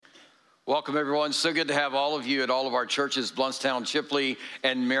Welcome, everyone. So good to have all of you at all of our churches, Blountstown, Chipley,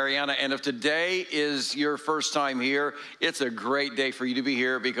 and Mariana. And if today is your first time here, it's a great day for you to be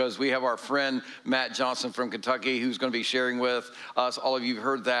here because we have our friend Matt Johnson from Kentucky who's going to be sharing with us. All of you have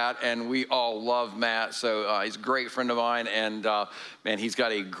heard that, and we all love Matt. So he's a great friend of mine, and man, he's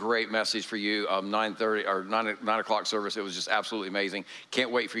got a great message for you. 9:30 or 9 o'clock service. It was just absolutely amazing. Can't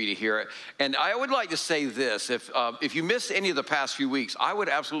wait for you to hear it. And I would like to say this: if you missed any of the past few weeks, I would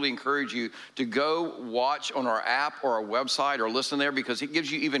absolutely encourage you to go watch on our app or our website or listen there because it gives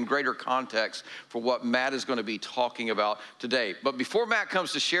you even greater context for what Matt is going to be talking about today. But before Matt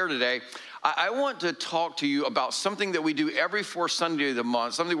comes to share today, I want to talk to you about something that we do every fourth Sunday of the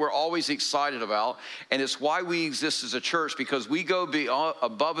month, something we're always excited about, and it's why we exist as a church, because we go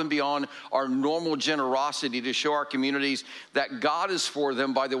above and beyond our normal generosity to show our communities that God is for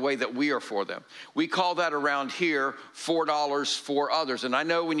them by the way that we are for them. We call that around here $4 for others. And I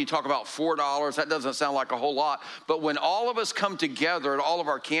know when you talk about $4, that doesn't sound like a whole lot, but when all of us come together at all of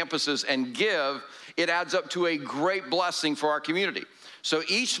our campuses and give, it adds up to a great blessing for our community. So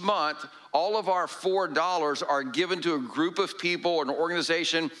each month, all of our $4 are given to a group of people or an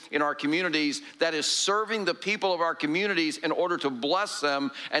organization in our communities that is serving the people of our communities in order to bless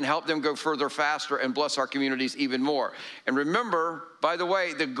them and help them go further faster and bless our communities even more. And remember, by the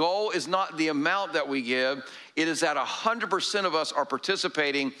way, the goal is not the amount that we give. It is that 100% of us are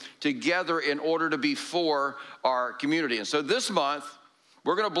participating together in order to be for our community. And so this month,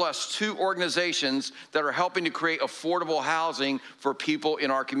 we're going to bless two organizations that are helping to create affordable housing for people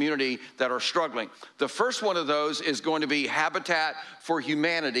in our community that are struggling. The first one of those is going to be Habitat for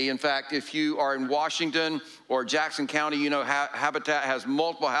Humanity. In fact, if you are in Washington or Jackson County, you know Habitat has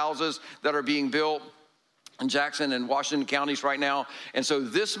multiple houses that are being built in Jackson and Washington counties right now. And so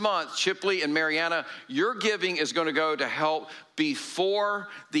this month, Chipley and Mariana, your giving is going to go to help before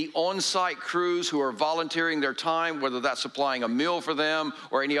the on-site crews who are volunteering their time, whether that's supplying a meal for them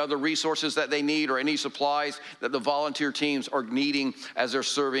or any other resources that they need or any supplies that the volunteer teams are needing as they're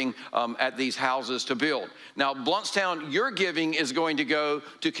serving at these houses to build. Now, Blountstown, your giving is going to go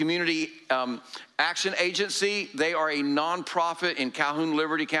to Community Action Agency. They are a nonprofit in Calhoun,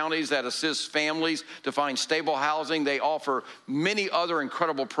 Liberty counties that assists families to find stable housing. They offer many other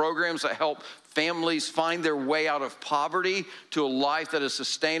incredible programs that help families find their way out of poverty to a life that is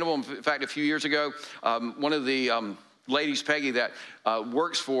sustainable. In fact, a few years ago, one of the ladies, Peggy, that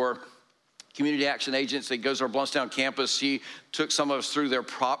works for Community Action Agency, goes to our Blountstown campus. She took some of us through their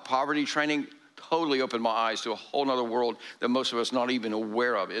poverty training. Totally opened my eyes to a whole nother world that most of us not even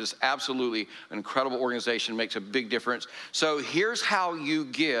aware of. It is absolutely an incredible organization, makes a big difference. So here's how you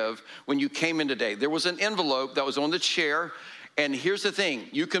give when you came in today. There was an envelope that was on the chair. And here's the thing,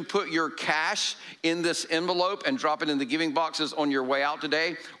 you can put your cash in this envelope and drop it in the giving boxes on your way out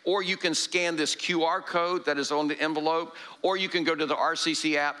today, or you can scan this QR code that is on the envelope, or you can go to the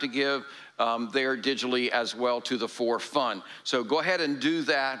RCC app to give there digitally as well to the For Fund. So go ahead and do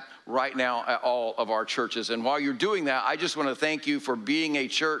that right now at all of our churches. And while you're doing that, I just want to thank you for being a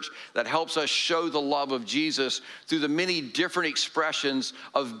church that helps us show the love of Jesus through the many different expressions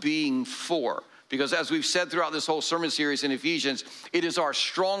of being for. Because as we've said throughout this whole sermon series in Ephesians, it is our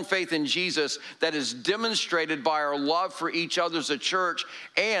strong faith in Jesus that is demonstrated by our love for each other as a church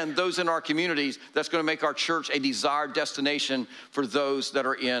and those in our communities that's going to make our church a desired destination for those that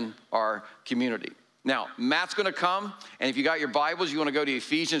are in our community. Now, Matt's going to come, and if you got your Bibles, you want to go to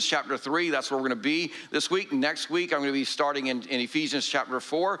Ephesians chapter 3. That's where we're going to be this week. Next week, I'm going to be starting in Ephesians chapter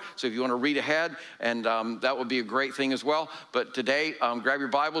 4. So if you want to read ahead, and that would be a great thing as well. But today, grab your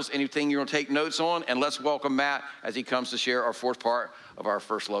Bibles, anything you want to take notes on, and let's welcome Matt as he comes to share our fourth part of our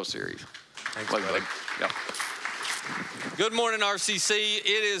First Love series. Thanks, buddy. Yeah. Good morning, RCC. It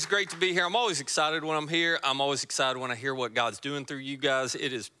is great to be here. I'm always excited when I'm here. I'm always excited when I hear what God's doing through you guys.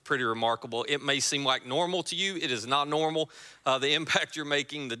 It is pretty remarkable. It may seem like normal to you. It is not normal. The impact you're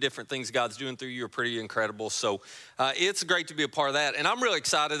making, the different things God's doing through you are pretty incredible. So it's great to be a part of that. And I'm really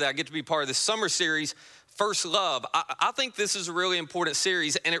excited that I get to be part of this summer series, First Love. I think this is a really important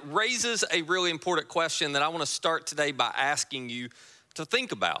series, and it raises a really important question that I want to start today by asking you to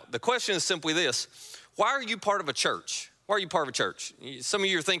think about. The question is simply this: why are you part of a church? Why are you part of a church? Some of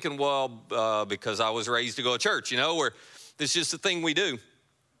you are thinking, well, because I was raised to go to church, or it's just a thing we do.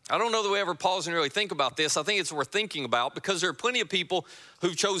 I don't know that we ever pause and really think about this. I think it's worth thinking about because there are plenty of people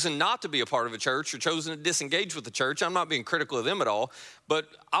who've chosen not to be a part of a church or chosen to disengage with the church. I'm not being critical of them at all, but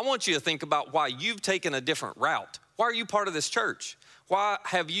I want you to think about why you've taken a different route. Why are you part of this church? Why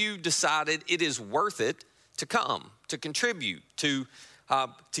have you decided it is worth it to come, to contribute, to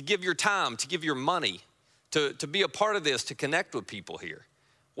give your time, to give your money, to be a part of this, to connect with people here?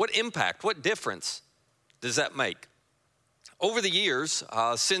 What impact, what difference does that make? Over the years,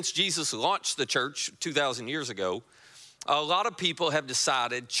 since Jesus launched the church 2,000 years ago, a lot of people have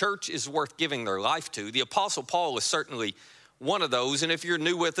decided church is worth giving their life to. The Apostle Paul is certainly one of those. And if you're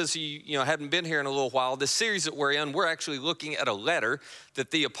new with us, you hadn't been here in a little while, this series that we're in, we're actually looking at a letter that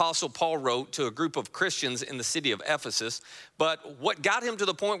the Apostle Paul wrote to a group of Christians in the city of Ephesus. But what got him to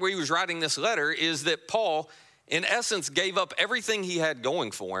the point where he was writing this letter is that Paul, in essence, gave up everything he had going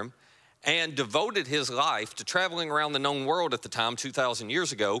for him and devoted his life to traveling around the known world at the time, 2,000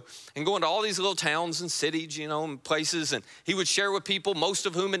 years ago, and going to all these little towns and cities, and places. And he would share with people, most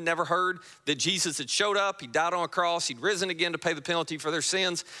of whom had never heard that Jesus had showed up. He died on a cross. He'd risen again to pay the penalty for their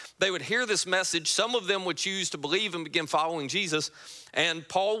sins. They would hear this message. Some of them would choose to believe and begin following Jesus. And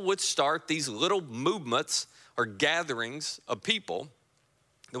Paul would start these little movements or gatherings of people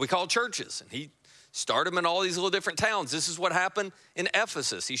that we call churches. And he start them in all these little different towns. This is what happened in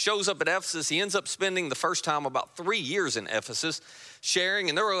Ephesus. He shows up at Ephesus. He ends up spending the first time about 3 years in Ephesus sharing,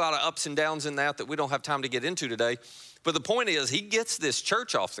 and there were a lot of ups and downs in that we don't have time to get into today. But the point is, he gets this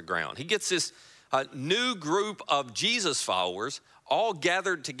church off the ground. He gets this new group of Jesus followers all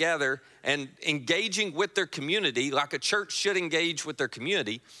gathered together and engaging with their community like a church should engage with their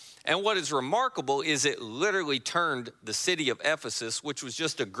community. And what is remarkable is it literally turned the city of Ephesus, which was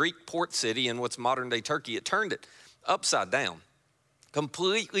just a Greek port city in what's modern-day Turkey, it turned it upside down,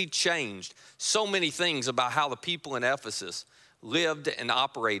 completely changed so many things about how the people in Ephesus lived and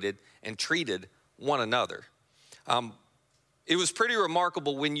operated and treated one another. It was pretty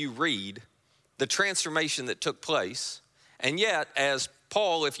remarkable when you read the transformation that took place. And yet, as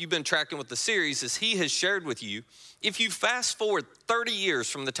Paul, if you've been tracking with the series, as he has shared with you, if you fast forward 30 years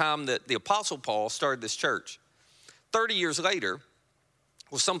from the time that the Apostle Paul started this church, 30 years later,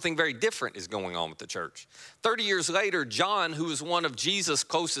 well, something very different is going on with the church. 30 years later, John, who was one of Jesus'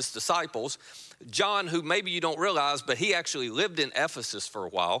 closest disciples, John, who maybe you don't realize, but he actually lived in Ephesus for a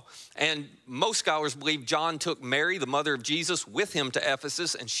while. And most scholars believe John took Mary, the mother of Jesus, with him to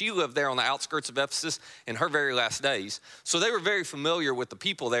Ephesus, and she lived there on the outskirts of Ephesus in her very last days. So they were very familiar with the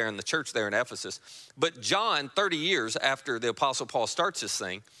people there and the church there in Ephesus. But John, 30 years after the Apostle Paul starts this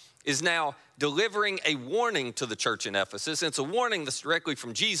thing, is now delivering a warning to the church in Ephesus. And it's a warning that's directly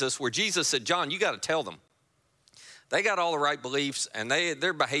from Jesus, where Jesus said, John, you got to tell them. They got all the right beliefs and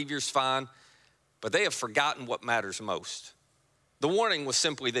their behavior's fine, but they have forgotten what matters most. The warning was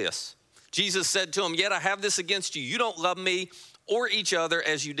simply this. Jesus said to them, yet I have this against you. You don't love me or each other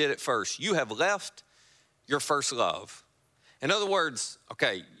as you did at first. You have left your first love. In other words,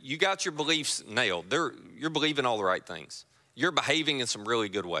 okay, you got your beliefs nailed. You're believing all the right things. You're behaving in some really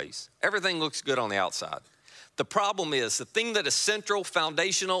good ways. Everything looks good on the outside. The problem is the thing that is central,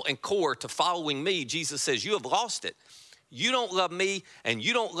 foundational, and core to following me, Jesus says, you have lost it. You don't love me and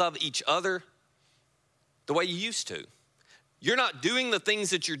you don't love each other the way you used to. You're not doing the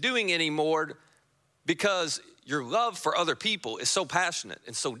things that you're doing anymore because your love for other people is so passionate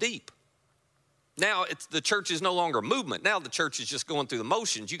and so deep. Now the church is no longer a movement. Now the church is just going through the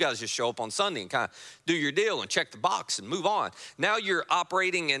motions. You guys just show up on Sunday and kind of do your deal and check the box and move on. Now you're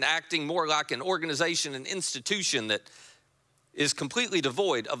operating and acting more like an organization, an institution that is completely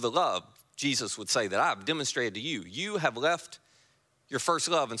devoid of the love, Jesus would say, that I've demonstrated to you. You have left your first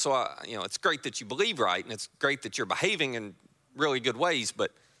love. And so, it's great that you believe right, and it's great that you're behaving in really good ways,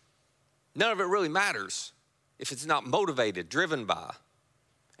 but none of it really matters if it's not motivated, driven by,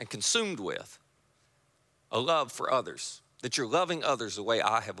 and consumed with a love for others, that you're loving others the way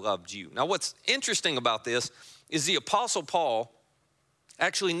I have loved you. Now, what's interesting about this is the Apostle Paul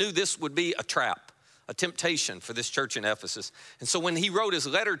actually knew this would be a trap, a temptation for this church in Ephesus. And so when he wrote his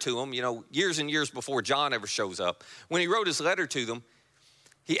letter to them, years and years before John ever shows up, when he wrote his letter to them,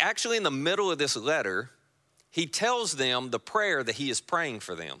 he actually, in the middle of this letter, he tells them the prayer that he is praying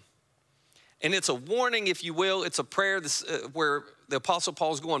for them. And it's a warning, if you will. It's a prayer where the Apostle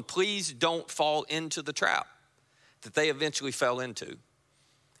Paul is going, please don't fall into the trap that they eventually fell into.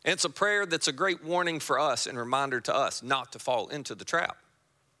 And it's a prayer that's a great warning for us and reminder to us not to fall into the trap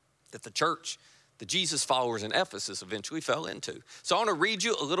that the church, the Jesus followers in Ephesus eventually fell into. So I want to read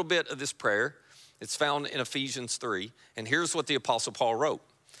you a little bit of this prayer. It's found in Ephesians 3. And here's what the Apostle Paul wrote.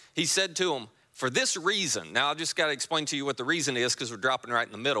 He said to them, for this reason, now I've just got to explain to you what the reason is because we're dropping right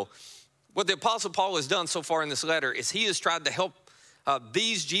in the middle. What the Apostle Paul has done so far in this letter is he has tried to help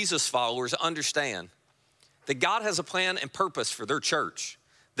these Jesus followers understand that God has a plan and purpose for their church,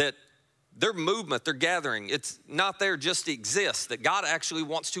 that their movement, their gathering, it's not there just to exist, that God actually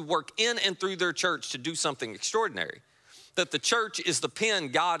wants to work in and through their church to do something extraordinary. that the church is the pen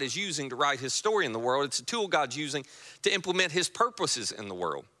God is using to write his story in the world. It's a tool God's using to implement his purposes in the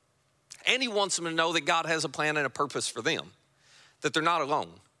world. And he wants them to know that God has a plan and a purpose for them, that they're not alone,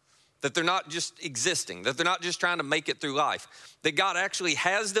 that they're not just existing, that they're not just trying to make it through life, that God actually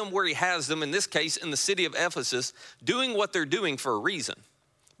has them where he has them, in this case, in the city of Ephesus, doing what they're doing for a reason.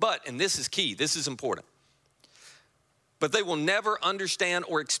 But, and this is key, this is important, but they will never understand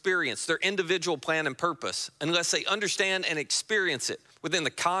or experience their individual plan and purpose unless they understand and experience it within the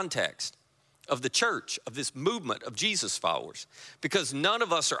context of the church, of this movement of Jesus followers. Because none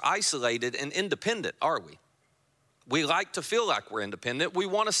of us are isolated and independent, are we? We like to feel like we're independent. We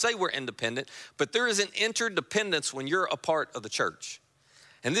want to say we're independent, but there is an interdependence when you're a part of the church.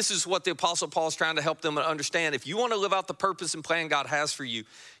 And this is what the Apostle Paul is trying to help them to understand. If you want to live out the purpose and plan God has for you,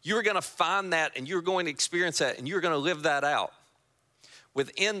 you're going to find that and you're going to experience that and you're going to live that out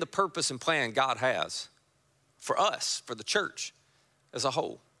within the purpose and plan God has for us, for the church as a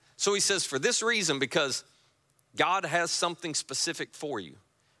whole. So he says, for this reason, because God has something specific for you.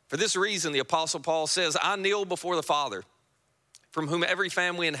 For this reason, the Apostle Paul says, I kneel before the Father, from whom every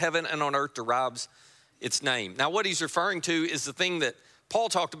family in heaven and on earth derives its name. Now, what he's referring to is the thing that Paul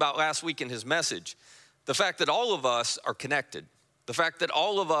talked about last week in his message, the fact that all of us are connected, the fact that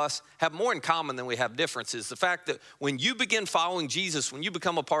all of us have more in common than we have differences, the fact that when you begin following Jesus, when you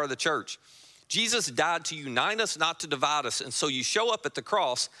become a part of the church, Jesus died to unite us, not to divide us. And so you show up at the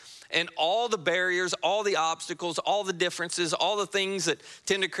cross and all the barriers, all the obstacles, all the differences, all the things that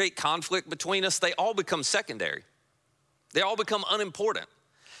tend to create conflict between us, they all become secondary. They all become unimportant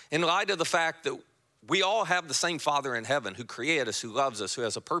in light of the fact that we all have the same Father in heaven who created us, who loves us, who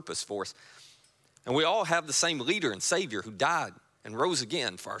has a purpose for us. And we all have the same leader and Savior who died and rose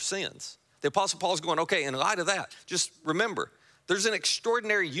again for our sins. The Apostle Paul's going, okay, in light of that, just remember, there's an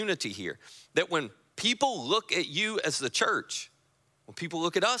extraordinary unity here that when people look at you as the church, when people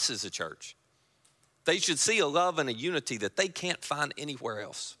look at us as a church, they should see a love and a unity that they can't find anywhere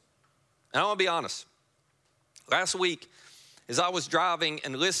else. And I want to be honest. Last week, as I was driving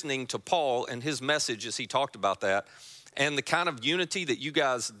and listening to Paul and his message as he talked about that, and the kind of unity that you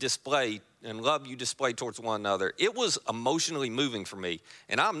guys display and love you display towards one another, it was emotionally moving for me.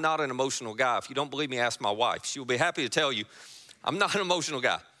 And I'm not an emotional guy. If you don't believe me, ask my wife. She will be happy to tell you I'm not an emotional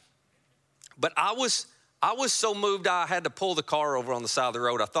guy. But I was so moved I had to pull the car over on the side of the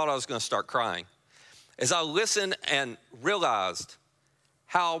road. I thought I was going to start crying. As I listened and realized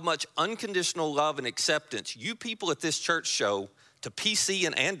how much unconditional love and acceptance you people at this church show to PC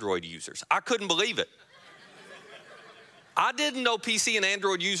and Android users. I couldn't believe it. I didn't know PC and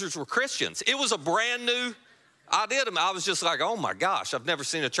Android users were Christians. It was a brand new idea to me. I was just like, oh my gosh, I've never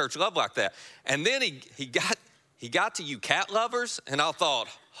seen a church love like that. And then he got to you cat lovers, and I thought,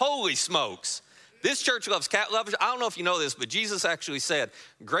 holy smokes. This church loves cat lovers. I don't know if you know this, but Jesus actually said,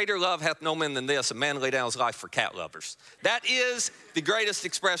 greater love hath no man than this, a man lay down his life for cat lovers. That is the greatest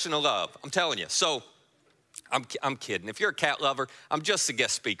expression of love, I'm telling you. So I'm kidding. If you're a cat lover, I'm just a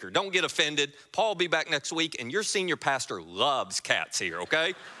guest speaker. Don't get offended. Paul will be back next week, and your senior pastor loves cats here,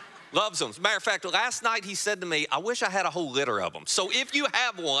 okay? Loves them. As a matter of fact, last night he said to me, I wish I had a whole litter of them. So if you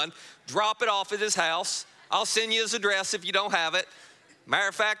have one, drop it off at his house. I'll send you his address if you don't have it. Matter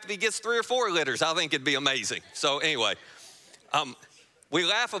of fact, if he gets 3 or 4 litters, I think it'd be amazing. So anyway, we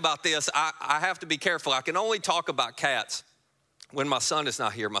laugh about this. I have to be careful. I can only talk about cats when my son is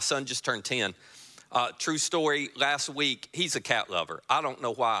not here. My son just turned 10. True story, last week, he's a cat lover. I don't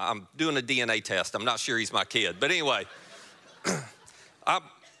know why. I'm doing a DNA test. I'm not sure he's my kid. But anyway,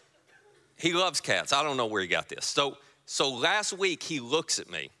 he loves cats. I don't know where he got this. So last week, he looks at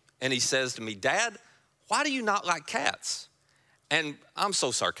me and he says to me, Dad, why do you not like cats? And I'm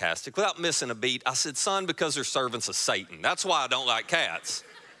so sarcastic. Without missing a beat, I said, son, because they're servants of Satan. That's why I don't like cats.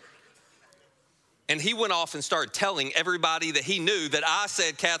 And he went off and started telling everybody that he knew that I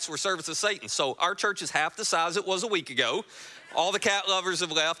said cats were servants of Satan. So our church is half the size it was a week ago. All the cat lovers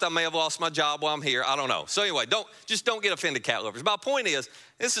have left. I may have lost my job while I'm here. I don't know. So anyway, don't get offended, cat lovers. My point is,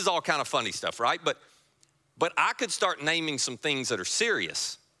 this is all kind of funny stuff, right? But I could start naming some things that are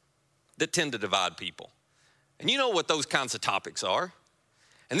serious that tend to divide people. And you know what those kinds of topics are.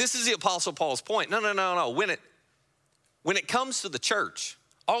 And this is the Apostle Paul's point. No. When it comes to the church,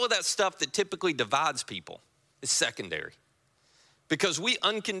 all of that stuff that typically divides people is secondary. Because we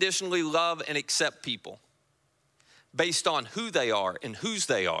unconditionally love and accept people based on who they are and whose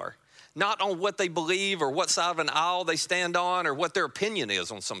they are, not on what they believe or what side of an aisle they stand on or what their opinion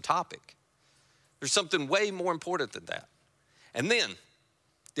is on some topic. There's something way more important than that. And then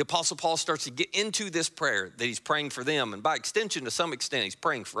the Apostle Paul starts to get into this prayer that he's praying for them. And by extension, to some extent, he's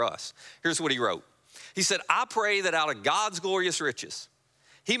praying for us. Here's what he wrote. He said, I pray that out of God's glorious riches,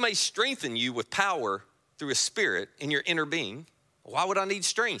 he may strengthen you with power through his Spirit in your inner being. Why would I need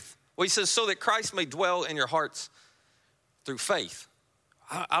strength? Well, he says, so that Christ may dwell in your hearts through faith.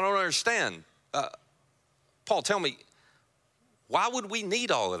 I don't understand. Paul, tell me, why would we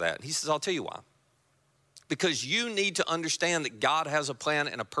need all of that? And he says, I'll tell you why. Because you need to understand that God has a plan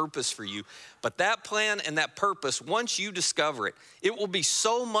and a purpose for you. But that plan and that purpose, once you discover it, it will be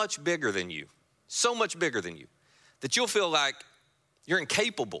so much bigger than you, that you'll feel like you're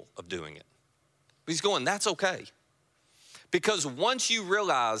incapable of doing it. But he's going, that's okay. Because once you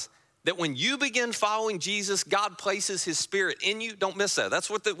realize that when you begin following Jesus, God places his Spirit in you, don't miss that. That's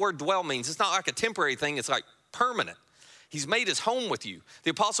what the word dwell means. It's not like a temporary thing, it's like permanent. He's made his home with you.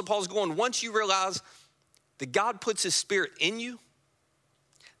 The Apostle Paul's going, once you realize that God puts his Spirit in you,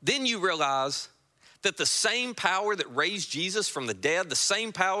 then you realize that the same power that raised Jesus from the dead, the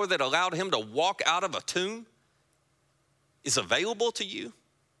same power that allowed him to walk out of a tomb is available to you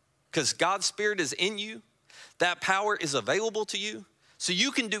because God's Spirit is in you. That power is available to you so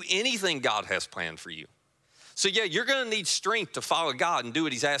you can do anything God has planned for you. So yeah, you're gonna need strength to follow God and do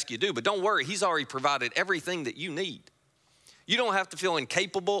what he's asked you to do, but don't worry, he's already provided everything that you need. You don't have to feel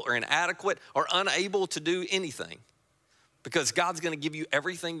incapable or inadequate or unable to do anything because God's going to give you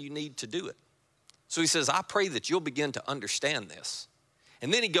everything you need to do it. So he says, I pray that you'll begin to understand this.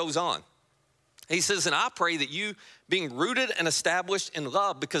 And then he goes on. He says, and I pray that you being rooted and established in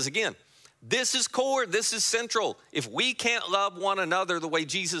love, because again, this is core, this is central. If we can't love one another the way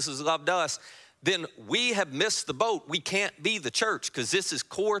Jesus has loved us, then we have missed the boat. We can't be the church because this is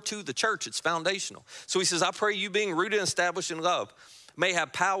core to the church. It's foundational. So he says, I pray you being rooted and established in love may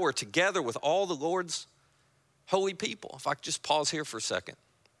have power together with all the Lord's holy people. If I could just pause here for a second.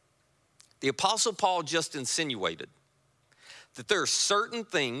 The Apostle Paul just insinuated that there are certain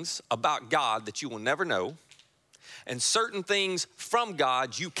things about God that you will never know and certain things from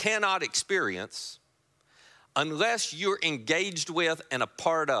God you cannot experience unless you're engaged with and a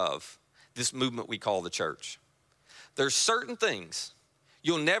part of this movement we call the church. There's certain things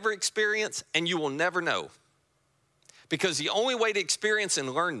you'll never experience and you will never know because the only way to experience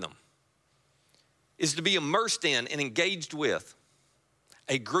and learn them is to be immersed in and engaged with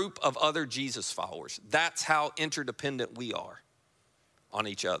a group of other Jesus followers. That's how interdependent we are on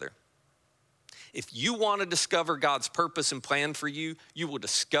each other. If you want to discover God's purpose and plan for you, you will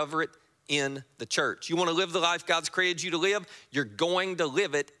discover it in the church. You want to live the life God's created you to live, you're going to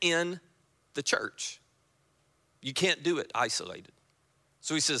live it in the church. You can't do it isolated.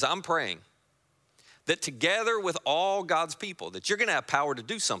 So he says, I'm praying that together with all God's people, that you're going to have power to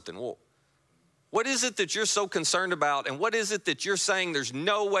do something. Well, what is it that you're so concerned about? And what is it that you're saying there's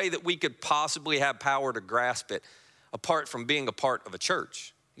no way that we could possibly have power to grasp it apart from being a part of a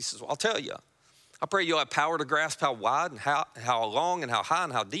church? He says, well, I'll tell you. I pray you'll have power to grasp how wide and how long and how high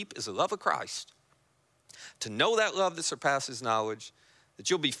and how deep is the love of Christ. To know that love that surpasses knowledge, that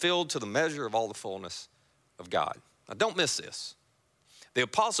you'll be filled to the measure of all the fullness of God. Now, don't miss this. The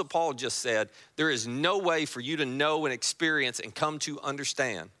Apostle Paul just said, there is no way for you to know and experience and come to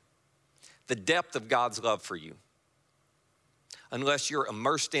understand the depth of God's love for you unless you're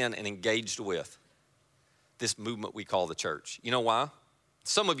immersed in and engaged with this movement we call the church. You know why?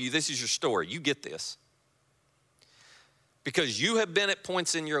 Some of you, this is your story. You get this. Because you have been at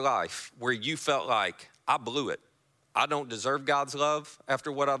points in your life where you felt like, I blew it. I don't deserve God's love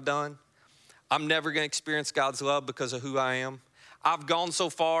after what I've done. I'm never going to experience God's love because of who I am. I've gone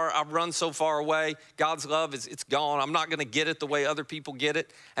so far. I've run so far away. God's love it's gone. I'm not going to get it the way other people get it.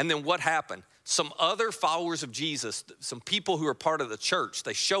 And then what happened? Some other followers of Jesus, some people who are part of the church,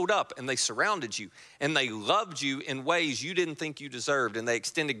 they showed up and they surrounded you and they loved you in ways you didn't think you deserved, and they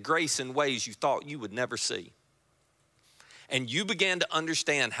extended grace in ways you thought you would never see. And you began to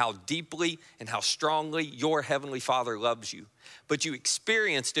understand how deeply and how strongly your Heavenly Father loves you. But you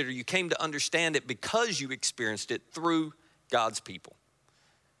experienced it, or you came to understand it because you experienced it through God's people.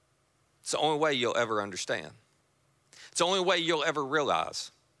 It's the only way you'll ever understand. It's the only way you'll ever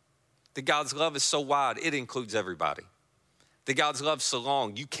realize that God's love is so wide, it includes everybody. That God's love is so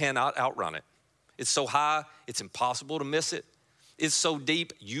long, you cannot outrun it. It's so high, it's impossible to miss it. It's so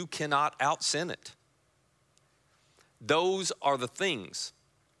deep, you cannot out-sin it. Those are the things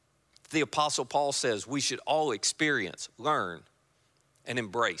the Apostle Paul says we should all experience, learn, and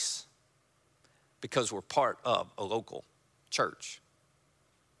embrace because we're part of a local church.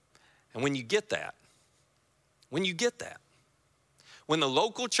 And when you get that, when the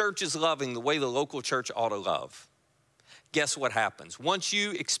local church is loving the way the local church ought to love, guess what happens? Once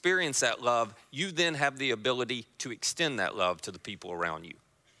you experience that love, you then have the ability to extend that love to the people around you.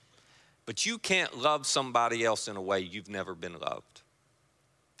 but you can't love somebody else in a way you've never been loved.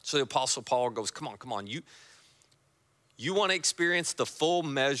 So the Apostle Paul goes, come on. You want to experience the full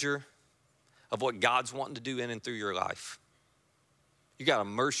measure of what God's wanting to do in and through your life. You got to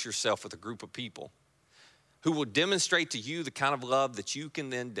immerse yourself with a group of people who will demonstrate to you the kind of love that you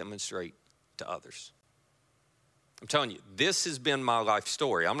can then demonstrate to others. I'm telling you, this has been my life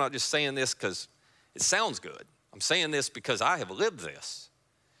story. I'm not just saying this because it sounds good. I'm saying this because I have lived this.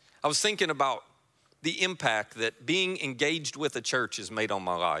 I was thinking about the impact that being engaged with a church has made on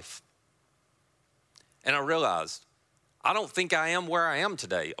my life. And I realized I don't think I am where I am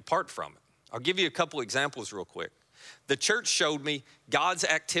today apart from it. I'll give you a couple examples real quick. The church showed me God's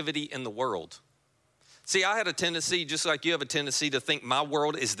activity in the world. See, I had a tendency, just like you have a tendency, to think my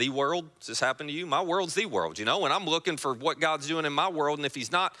world is the world. Does this happen to you? My world's the world, and I'm looking for what God's doing in my world, and if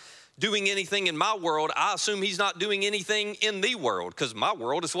he's not doing anything in my world, I assume he's not doing anything in the world, because my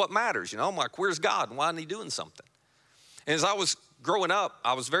world is what matters. I'm like, where's God, and why isn't he doing something? And as I was growing up,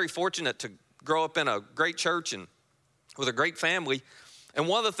 I was very fortunate to grow up in a great church and with a great family, and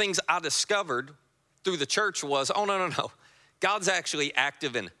one of the things I discovered through the church was, no. God's actually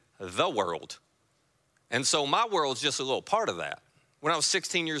active in the world. And so my world's just a little part of that. When I was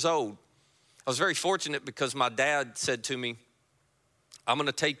 16 years old, I was very fortunate because my dad said to me, I'm going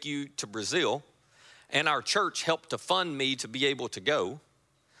to take you to Brazil. And our church helped to fund me to be able to go.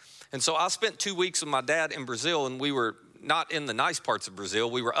 And so I spent 2 weeks with my dad in Brazil, and we were not in the nice parts of Brazil.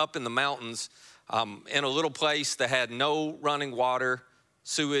 We were up in the mountains in a little place that had no running water,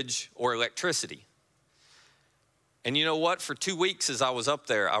 sewage, or electricity. And you know what? For 2 weeks as I was up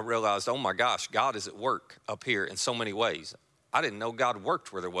there, I realized, oh my gosh, God is at work up here in so many ways. I didn't know God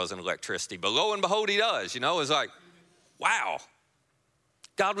worked where there wasn't electricity, but lo and behold, he does. It's like, wow.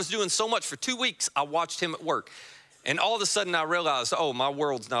 God was doing so much for 2 weeks. I watched him at work. And all of a sudden I realized, oh, my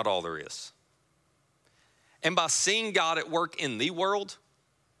world's not all there is. And by seeing God at work in the world,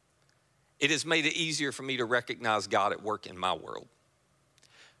 it has made it easier for me to recognize God at work in my world.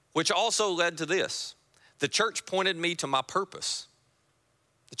 Which also led to this. The church pointed me to my purpose.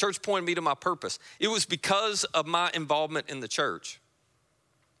 The church pointed me to my purpose. It was because of my involvement in the church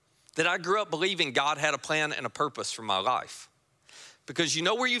that I grew up believing God had a plan and a purpose for my life. Because you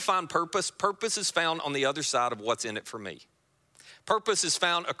know where you find purpose? Purpose is found on the other side of what's in it for me. Purpose is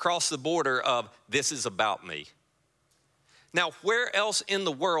found across the border of this is about me. Now, where else in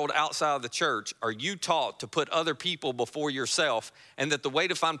the world outside of the church are you taught to put other people before yourself, and that the way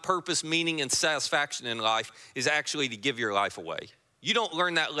to find purpose, meaning, and satisfaction in life is actually to give your life away? You don't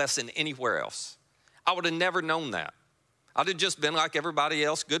learn that lesson anywhere else. I would have never known that. I'd have just been like everybody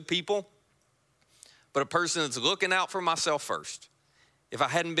else, good people, but a person that's looking out for myself first. If I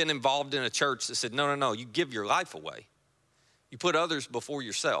hadn't been involved in a church that said, no, you give your life away. You put others before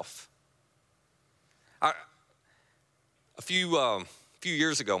yourself. A few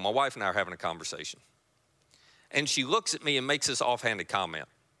years ago, my wife and I are having a conversation. And she looks at me and makes this offhanded comment.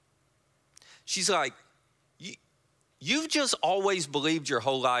 She's like, you've just always believed your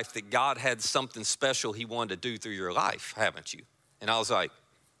whole life that God had something special he wanted to do through your life, haven't you? And I was like,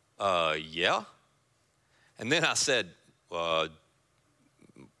 yeah. And then I said,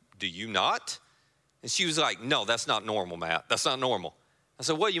 do you not? And she was like, no, that's not normal, Matt. That's not normal. I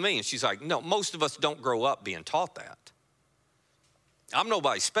said, what do you mean? She's like, no, most of us don't grow up being taught that. I'm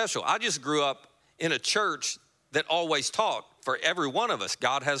nobody special. I just grew up in a church that always taught for every one of us,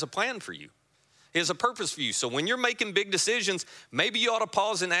 God has a plan for you. He has a purpose for you. So when you're making big decisions, maybe you ought to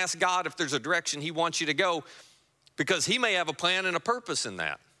pause and ask God if there's a direction he wants you to go, because he may have a plan and a purpose in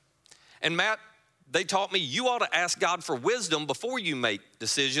that. And Matt, they taught me you ought to ask God for wisdom before you make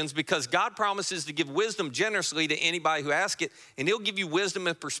decisions, because God promises to give wisdom generously to anybody who asks it, and he'll give you wisdom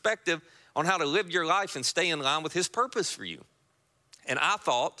and perspective on how to live your life and stay in line with his purpose for you. And I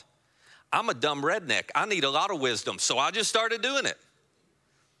thought, I'm a dumb redneck. I need a lot of wisdom. So I just started doing it.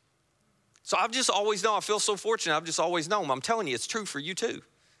 So I've just always known. I feel so fortunate. I've just always known. I'm telling you, it's true for you too.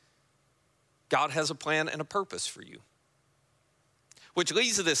 God has a plan and a purpose for you. Which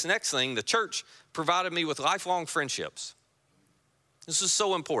leads to this next thing. The church provided me with lifelong friendships. This is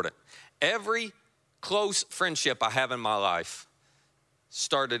so important. Every close friendship I have in my life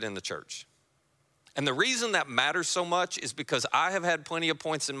started in the church. And the reason that matters so much is because I have had plenty of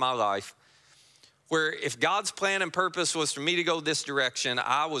points in my life where if God's plan and purpose was for me to go this direction,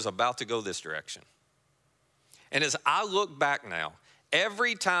 I was about to go this direction. And as I look back now,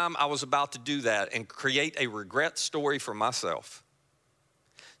 every time I was about to do that and create a regret story for myself,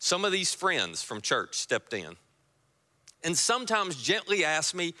 some of these friends from church stepped in and sometimes gently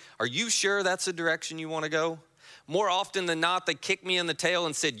asked me, are you sure that's the direction you want to go? More often than not, they kicked me in the tail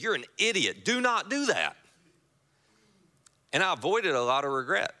and said, "You're an idiot. Do not do that." And I avoided a lot of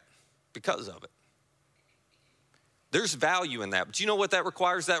regret because of it. There's value in that. But you know what that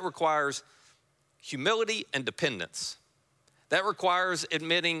requires? That requires humility and dependence. That requires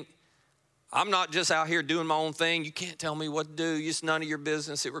admitting, I'm not just out here doing my own thing. You can't tell me what to do. It's none of your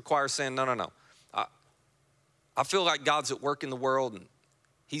business. It requires saying, no. I feel like God's at work in the world, and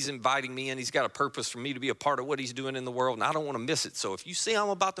he's inviting me in. He's got a purpose for me to be a part of what he's doing in the world, and I don't want to miss it. So if you see I'm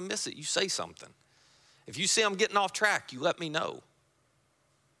about to miss it, you say something. If you see I'm getting off track, you let me know.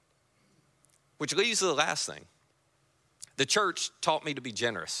 Which leads to the last thing. The church taught me to be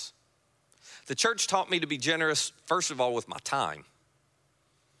generous. The church taught me to be generous, first of all, with my time.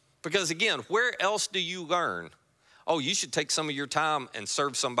 Because again, where else do you learn? Oh, you should take some of your time and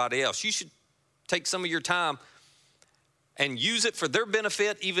serve somebody else. You should take some of your time and use it for their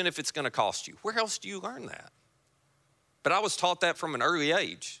benefit, even if it's going to cost you. Where else do you learn that? But I was taught that from an early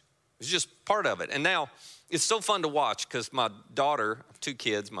age. It's just part of it. And now it's so fun to watch because my daughter, I have 2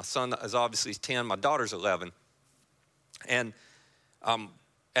 kids. My son is obviously 10. My daughter's 11. And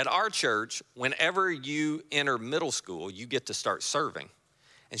at our church, whenever you enter middle school, you get to start serving.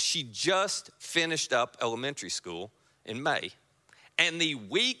 And she just finished up elementary school in May. And the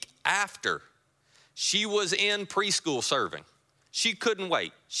week after, she was in preschool serving. She couldn't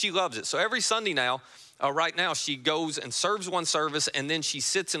wait. She loves it. So every Sunday now, right now, she goes and serves one service, and then she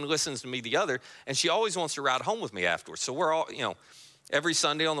sits and listens to me the other, and she always wants to ride home with me afterwards. So we're all, every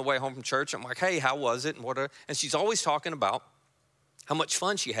Sunday on the way home from church, I'm like, hey, how was it? And she's always talking about how much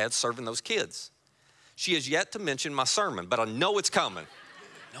fun she had serving those kids. She has yet to mention my sermon, but I know it's coming.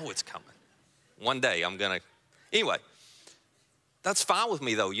 One day Anyway, that's fine with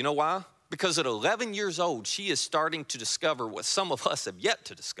me though. You know why? Because at 11 years old, she is starting to discover what some of us have yet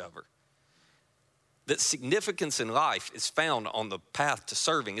to discover. That significance in life is found on the path to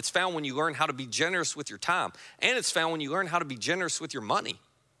serving. It's found when you learn how to be generous with your time. And it's found when you learn how to be generous with your money.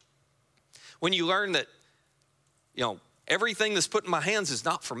 When you learn that, everything that's put in my hands is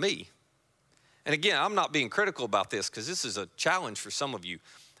not for me. And again, I'm not being critical about this because this is a challenge for some of you.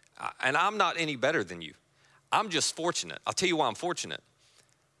 And I'm not any better than you. I'm just fortunate. I'll tell you why I'm fortunate.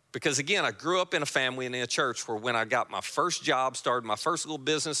 Because again, I grew up in a family and in a church where when I got my first job, started my first little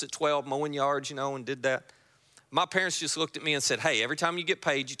business at 12, mowing yards, and did that. My parents just looked at me and said, hey, every time you get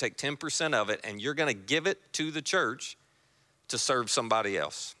paid, you take 10% of it and you're going to give it to the church to serve somebody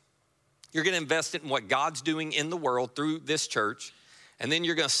else. You're going to invest it in what God's doing in the world through this church, and then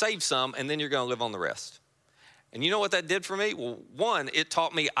you're going to save some, and then you're going to live on the rest. And you know what that did for me? Well, one, it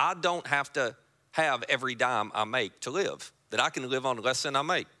taught me I don't have to have every dime I make to live, that I can live on less than I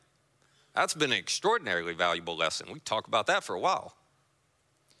make. That's been an extraordinarily valuable lesson. We talk about that for a while.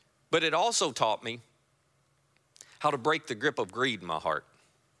 But it also taught me how to break the grip of greed in my heart.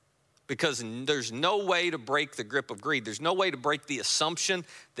 Because there's no way to break the grip of greed. There's no way to break the assumption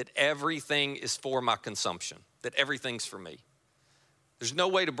that everything is for my consumption, that everything's for me. There's no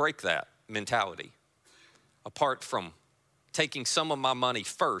way to break that mentality apart from taking some of my money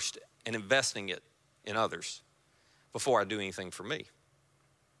first and investing it in others before I do anything for me.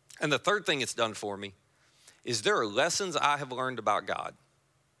 And the third thing it's done for me is there are lessons I have learned about God.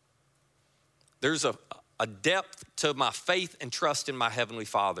 There's a depth to my faith and trust in my Heavenly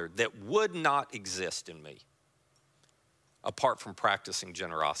Father that would not exist in me apart from practicing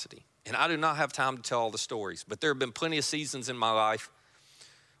generosity. And I do not have time to tell all the stories, but there have been plenty of seasons in my life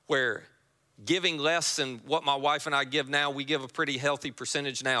where giving less than what my wife and I give now, we give a pretty healthy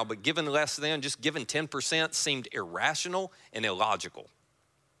percentage now, but giving less than, just giving 10% seemed irrational and illogical.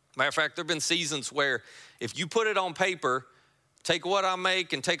 Matter of fact, there have been seasons where if you put it on paper, take what I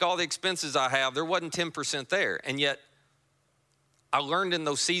make and take all the expenses I have, there wasn't 10% there. And yet, I learned in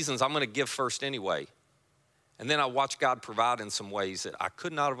those seasons I'm going to give first anyway. And then I watched God provide in some ways that I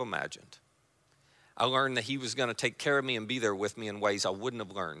could not have imagined. I learned that he was going to take care of me and be there with me in ways I wouldn't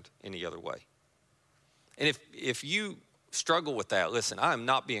have learned any other way. And if you struggle with that, listen, I am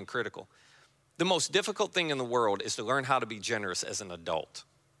not being critical. The most difficult thing in the world is to learn how to be generous as an adult.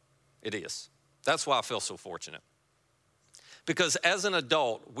 It is. That's why I feel so fortunate. Because as an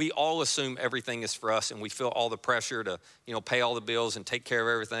adult, we all assume everything is for us and we feel all the pressure to, pay all the bills and take care of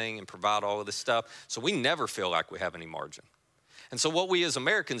everything and provide all of this stuff. So we never feel like we have any margin. And so what we as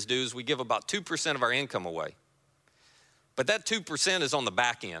Americans do is we give about 2% of our income away. But that 2% is on the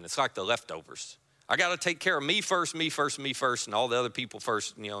back end. It's like the leftovers. I got to take care of me first, and all the other people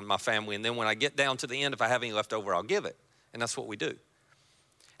first, in my family. And then when I get down to the end, if I have any left over, I'll give it. And that's what we do.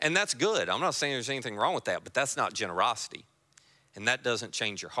 And that's good. I'm not saying there's anything wrong with that, but that's not generosity. And that doesn't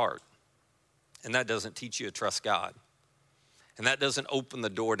change your heart. And that doesn't teach you to trust God. And that doesn't open the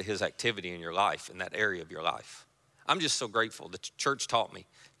door to his activity in your life, in that area of your life. I'm just so grateful. The church taught me,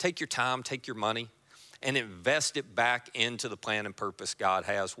 take your time, take your money, and invest it back into the plan and purpose God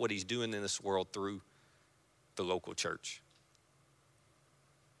has, what he's doing in this world through the local church.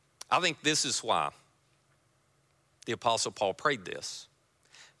 I think this is why the Apostle Paul prayed this,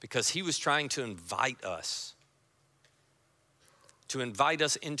 because he was trying to invite us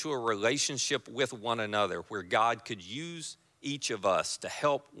into a relationship with one another where God could use each of us to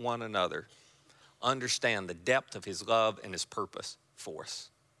help one another understand the depth of his love and his purpose for us.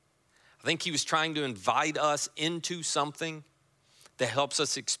 I think he was trying to invite us into something that helps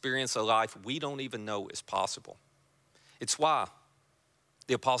us experience a life we don't even know is possible. It's why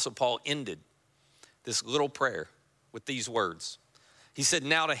the Apostle Paul ended this little prayer with these words. He said,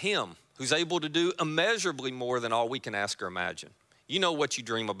 now to him who's able to do immeasurably more than all we can ask or imagine. You know what you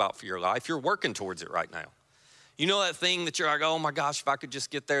dream about for your life. You're working towards it right now. You know that thing that you're like, oh my gosh, if I could just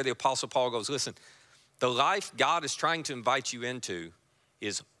get there. The Apostle Paul goes, listen, the life God is trying to invite you into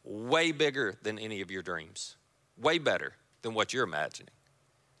is way bigger than any of your dreams. Way better than what you're imagining.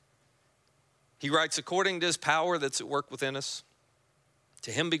 He writes, according to his power that's at work within us,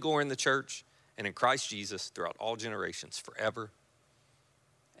 to him be glory in the church and in Christ Jesus throughout all generations, forever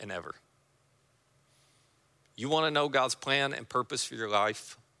and ever. You want to know God's plan and purpose for your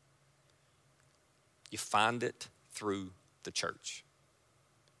life? You find it through the church.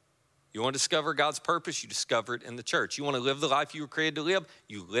 You want to discover God's purpose? You discover it in the church. You want to live the life you were created to live?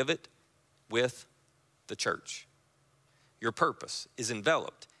 You live it with the church. Your purpose is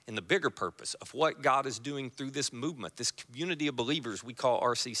enveloped in the bigger purpose of what God is doing through this movement, this community of believers we call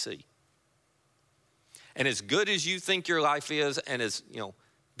RCC. And as good as you think your life is, and as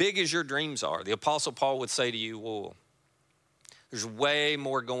big as your dreams are, the Apostle Paul would say to you, well, there's way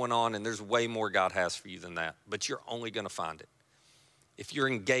more going on and there's way more God has for you than that, but you're only going to find it if you're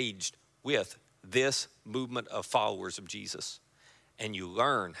engaged with this movement of followers of Jesus and you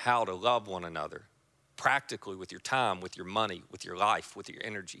learn how to love one another practically with your time, with your money, with your life, with your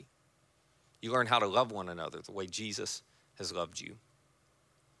energy. You learn how to love one another the way Jesus has loved you.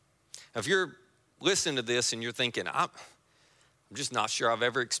 Now, if you're listening to this and you're thinking, I'm just not sure I've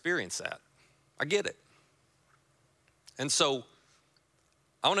ever experienced that, I get it. And so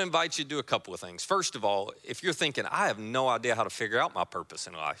I want to invite you to do a couple of things. First of all, if you're thinking, I have no idea how to figure out my purpose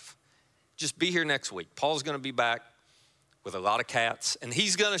in life, just be here next week. Paul's going to be back with a lot of cats, and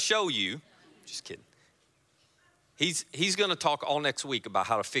he's going to show you, just kidding. He's going to talk all next week about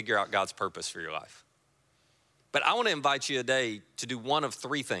how to figure out God's purpose for your life. But I want to invite you today to do one of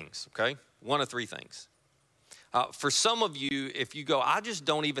three things, okay? One of three things. For some of you, if you go, I just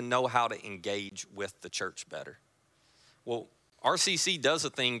don't even know how to engage with the church better. Well, RCC does a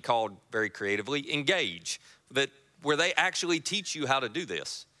thing called, very creatively, Engage, where they actually teach you how to do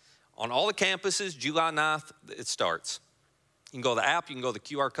this. On all the campuses, July 9th, it starts. You can go to the app, you can go to the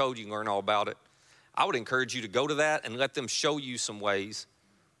QR code, you can learn all about it. I would encourage you to go to that and let them show you some ways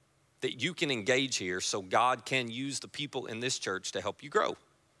that you can engage here so God can use the people in this church to help you grow,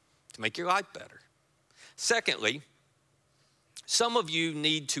 to make your life better. Secondly, some of you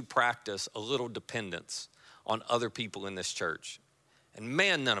need to practice a little dependence on other people in this church. And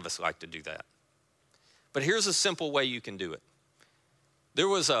man, none of us like to do that. But here's a simple way you can do it. There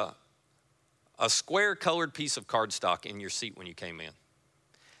was a square colored piece of cardstock in your seat when you came in.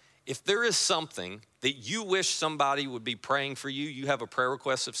 If there is something that you wish somebody would be praying for you, you have a prayer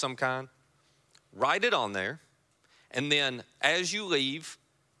request of some kind, write it on there. And then as you leave,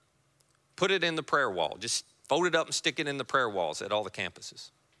 put it in the prayer wall. Just fold it up and stick it in the prayer walls at all the campuses.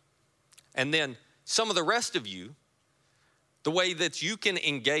 And then some of the rest of you, the way that you can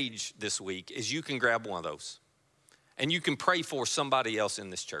engage this week is you can grab one of those and you can pray for somebody else in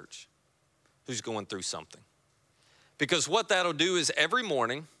this church who's going through something. Because what that'll do is every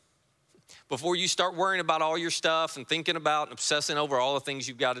morning, before you start worrying about all your stuff and thinking about and obsessing over all the things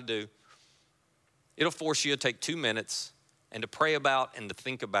you've got to do, it'll force you to take 2 minutes and to pray about and to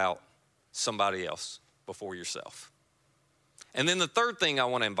think about somebody else before yourself. And then the third thing I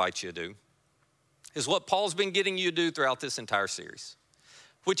want to invite you to do is what Paul's been getting you to do throughout this entire series,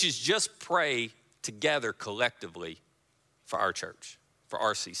 which is just pray together collectively for our church, for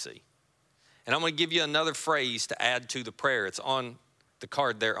RCC. And I'm going to give you another phrase to add to the prayer. It's on the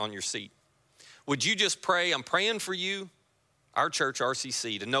card there on your seat. Would you just pray, I'm praying for you, our church,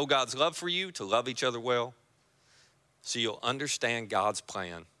 RCC, to know God's love for you, to love each other well, so you'll understand God's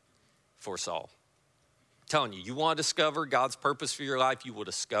plan for us all. I'm telling you, you want to discover God's purpose for your life, you will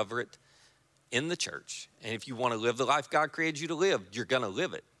discover it in the church. And if you want to live the life God created you to live, you're going to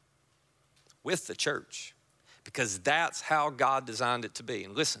live it with the church, because that's how God designed it to be.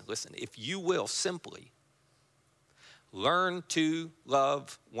 And listen, if you will simply learn to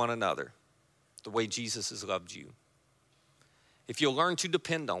love one another the way Jesus has loved you, if you'll learn to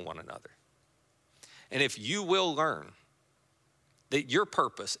depend on one another, and if you will learn that your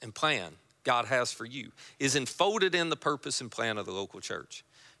purpose and plan God has for you is enfolded in the purpose and plan of the local church,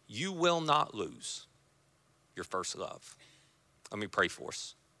 you will not lose your first love. Let me pray for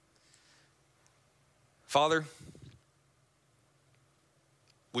us. Father,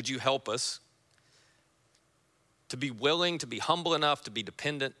 would you help us to be willing, to be humble enough to be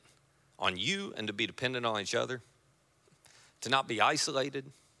dependent on you and to be dependent on each other, to not be isolated?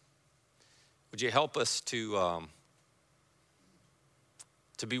 Would you help us to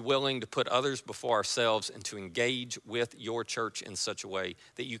be willing to put others before ourselves and to engage with your church in such a way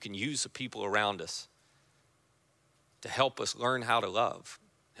that you can use the people around us to help us learn how to love,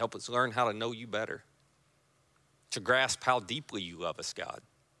 help us learn how to know you better, to grasp how deeply you love us, God,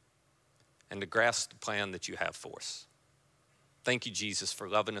 and to grasp the plan that you have for us. Thank you, Jesus, for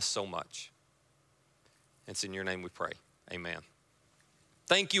loving us so much. It's in your name we pray. Amen.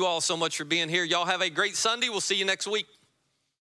 Thank you all so much for being here. Y'all have a great Sunday. We'll see you next week.